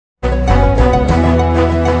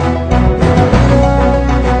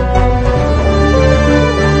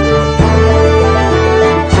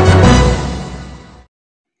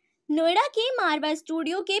मारवा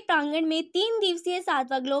studio के प्रांगण में 3 दिवसीय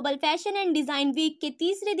 7वां global fashion and design week के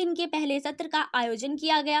तीसरे दिन के पहले सत्र का आयोजन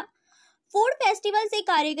किया गया। फूड फेस्टिवल से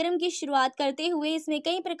कार्यक्रम की शुरुआत करते हुए इसमें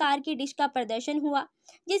कई प्रकार की डिश का प्रदर्शन हुआ,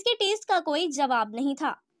 जिसके टेस्ट का कोई जवाब नहीं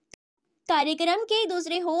था। कार्यक्रम के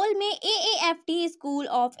दूसरे हॉल में एएएफट school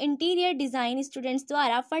of interior design students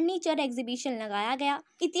द्वारा फर्नीचर एग्जीबिशन लगाया गया।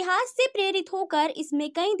 इतिहास से प्रेरित होकर इसमें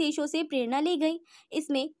कई देशों से प्रेरणा ली गई।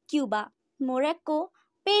 इसमें Cuba, Morocco,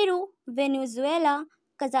 Peru, Venezuela,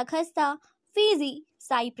 Kazakhstan, Fiji,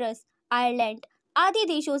 Cyprus, Ireland आदि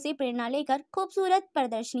देशों से प्रेरणा लेकर खूबसूरत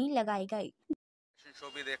प्रदर्शनी लगाई गई।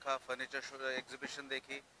 शो भी देखा, फर्नीचर शो एग्जीबिशन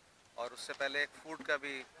देखी और उससे पहले एक फूड का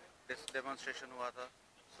भी डेमोन्स्ट्रेशन हुआ था।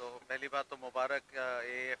 तो पहली बात तो मुबारक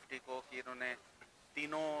एएएफट को कि इन्होंने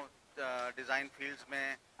तीनों डिज़ाइन फील्ड्स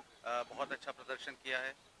में बहुत अच्छा प्रदर्शन किया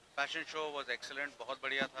है। फैशन शो वाज एक्सीलेंट, बहुत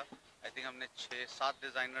बढ़िया था। आई थिंक हमने 6-7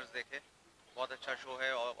 डिज़ाइनर्स देखे, बहुत अच्छा शो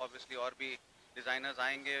है और ऑब्वियसली और भी डिज़ाइनर्स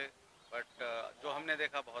आएंगे, बट जो हमने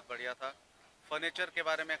देखा बहुत बढ़िया था। फर्नीचर के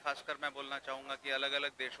बारे में खासकर मैं बोलना चाहूँगा कि अलग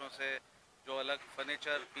अलग देशों से जो अलग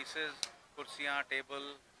फर्नीचर पीसेस, कुर्सियाँ,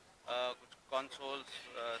 टेबल, कुछ कंसोल्स,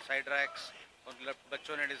 साइड रैक्स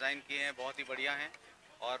बच्चों ने डिज़ाइन किए हैं, बहुत ही बढ़िया हैं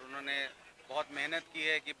और उन्होंने बहुत मेहनत की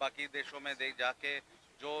है कि बाकी देशों में जाके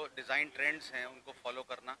जो डिज़ाइन ट्रेंड्स हैं उनको फॉलो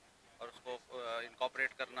करना और उसको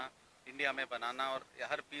इनकॉर्पोरेट करना, इंडिया में बनाना, और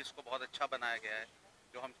हर पीस को बहुत अच्छा बनाया गया है,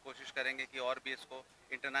 जो हम कोशिश करेंगे कि और भी इसको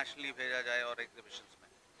इंटरनेशनली भेजा जाए और एग्जीबिशंस में।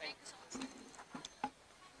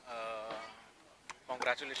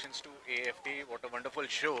 Congratulations to AFT, what a wonderful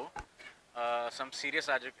show. Some serious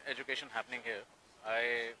education happening here. I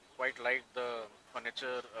quite liked the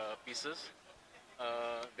furniture pieces,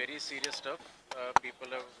 very serious stuff.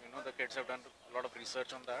 People have, the kids have done a lot of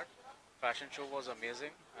research on that. Fashion show was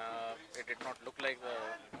amazing. It did not look like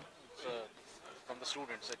from the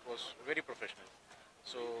students. It was very professional.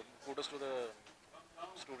 So kudos to the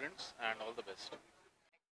students and all the best.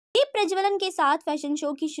 दीप प्रज्वलन के साथ fashion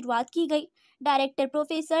show की शुरुआत की गई। Director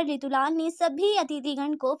professor ऋतुलाल ने सभी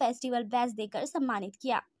अतिथिगण को फेस्टिवल बैच देकर सम्मानित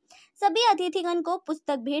किया। सभी अतिथिगण को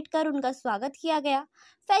पुस्तक भेंट कर उनका स्वागत किया गया।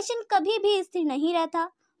 फैशन कभी भी स्थिर नहीं रहता,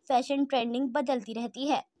 फैशन ट्रेंडिंग बदलती रहती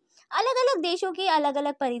है। अलग अलग देशों के अलग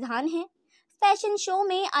अलग परिधान हैं। फैशन शो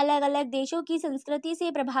में अलग अलग देशों की संस्कृति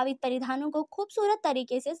से प्रभावित परिधानों को खूबसूरत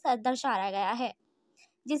तरीके से दर्शाया गया है,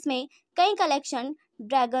 जिसमें कई कलेक्शन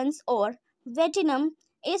ड्रैगन्स और वेटिनम,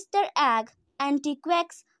 Easter egg,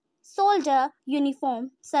 एंटीक्वेक्स, soldier uniform,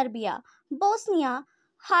 Serbia, Bosnia,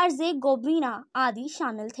 Herzegovina आदि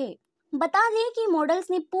शामिल थे। बता दें कि मॉडल्स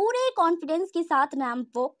ने पूरे कॉन्फिडेंस के साथ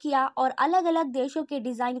रैंप वॉक किया और अलग अलग देशों के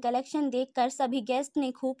डिजाइन कलेक्शन देखकर सभी गेस्ट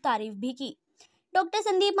ने खूब तारीफ भी की। डॉक्टर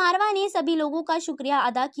संदीप मारवा ने सभी लोगों का शुक्रिया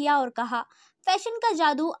अदा किया और कहा, फैशन का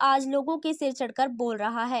जादू आज लोगों के सिर चढ़कर बोल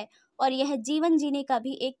रहा है और यह जीवन जीने का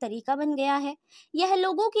भी एक तरीका बन गया है। यह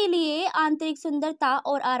लोगों के लिए आंतरिक सुंदरता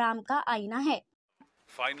और आराम का आईना है।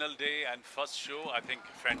 Final day and first show, I think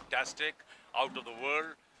fantastic, out of the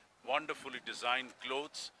world, wonderfully designed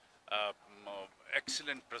clothes,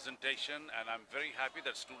 excellent presentation, and I'm very happy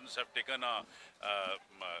that students have taken a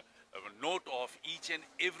note of each and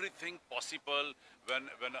everything possible when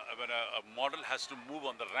a model has to move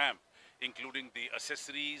on the ramp, including the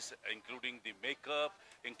accessories, including the makeup,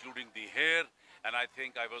 including the hair. And I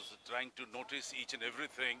think I was trying to notice each and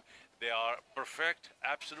everything. They are perfect,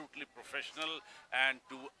 absolutely professional, and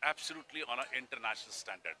to absolutely on an international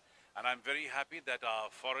standard. And I'm very happy that our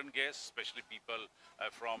foreign guests, especially people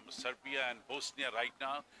from Serbia and Bosnia right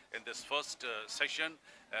now in this first session,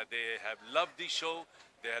 they have loved the show,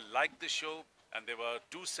 they have liked the show, and there were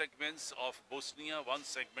 2 segments of Bosnia, 1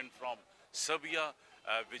 segment from Serbia,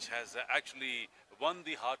 which has actually won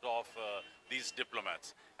the heart of these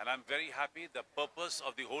diplomats. And I'm very happy. The purpose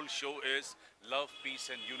of the whole show is love, peace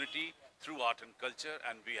and unity through art and culture,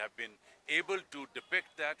 and we have been able to depict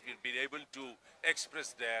that, we've been able to express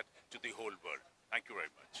that to the whole world. Thank you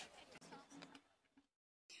very much.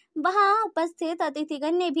 वहां उपस्थित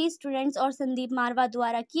अतिथिगण ने भी students और संदीप मारवा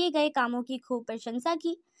द्वारा किए गए कामों की खूब प्रशंसा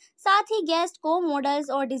की। साथ ही गेस्ट को मॉडल्स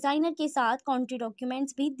और डिजाइनर के साथ कॉन्ट्री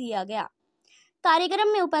डॉक्यूमेंट्स भी दिया गया। कार्यक्रम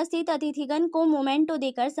में उपस्थित अतिथिगण को मोमेंटो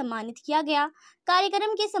देकर सम्मानित किया गया।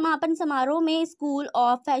 कार्यक्रम के समापन समारोह में school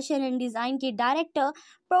of fashion and design के डायरेक्टर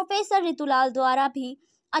प्रोफेसर ऋतुलाल द्वारा भी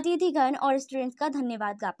अतिथिगण और स्टूडेंट्स का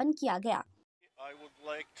धन्यवाद ज्ञापन किया गया। I would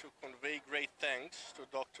like to convey great thanks to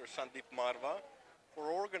Dr. Sandeep Marva for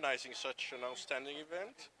organizing such an outstanding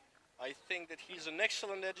event. I think that he's an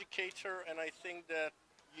excellent educator, and I think that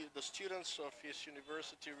the students of his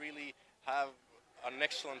university really have an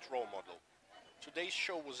excellent role model. Today's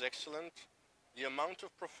show was excellent. The amount of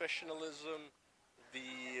professionalism,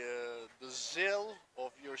 the zeal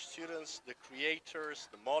of your students, the creators,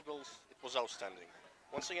 the models, it was outstanding.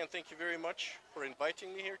 Once again, thank you very much for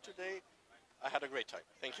inviting me here today. I had a great time.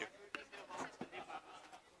 Thank you.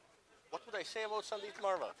 What would I say about Sandeep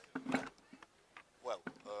Marva? Well,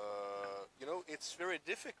 you know, it's very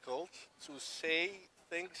difficult to say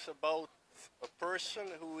things about a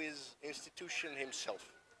person who is institution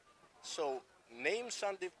himself. So, name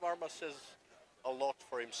Sandeep Marva says a lot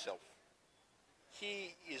for himself.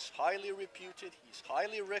 He is highly reputed, he's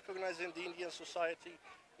highly recognized in the Indian society.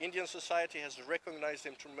 Indian society has recognized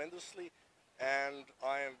him tremendously, and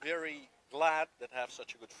I am very glad that I have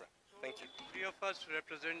such a good friend. Thank you. Three of us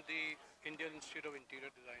represent the Indian Institute of Interior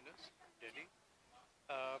Designers, Delhi.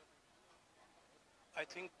 I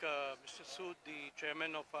think Mr. Sood, the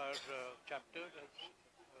chairman of our chapter, has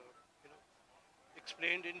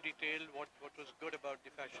explained in detail what was good about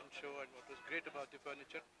the fashion show and what was great about the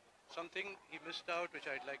furniture. Something he missed out, which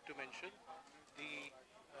I'd like to mention, the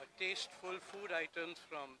tasteful food items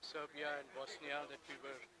from Serbia and Bosnia that we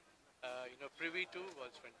were privy to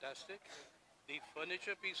was fantastic. The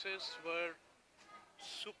furniture pieces were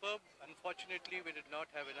superb. Unfortunately, we did not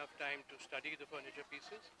have enough time to study the furniture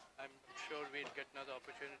pieces. I'm sure we'll get another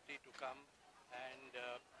opportunity to come and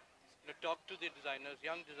talk to the designers,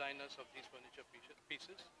 young designers of these furniture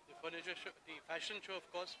pieces. The fashion show, of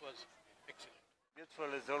course, was excellent.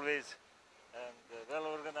 Beautiful as always, and well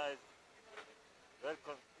organized,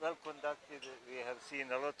 well conducted. We have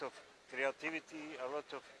seen a lot of creativity, a lot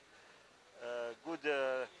of good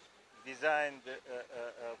designed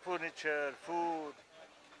furniture, food,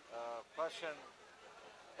 fashion.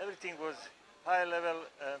 Everything was high level,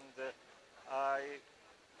 and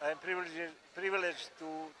I'm privileged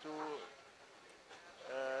to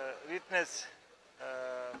witness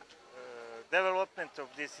development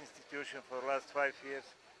of this institution for the last 5 years,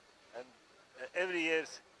 and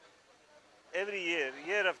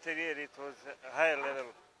year after year, it was a higher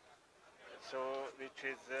level. So, which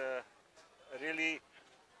is a really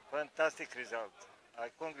fantastic result. I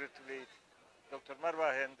congratulate Dr.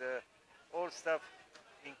 Marva and all staff,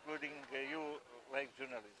 including you, like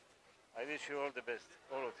journalists. I wish you all the best,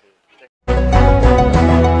 all of you. Thank you.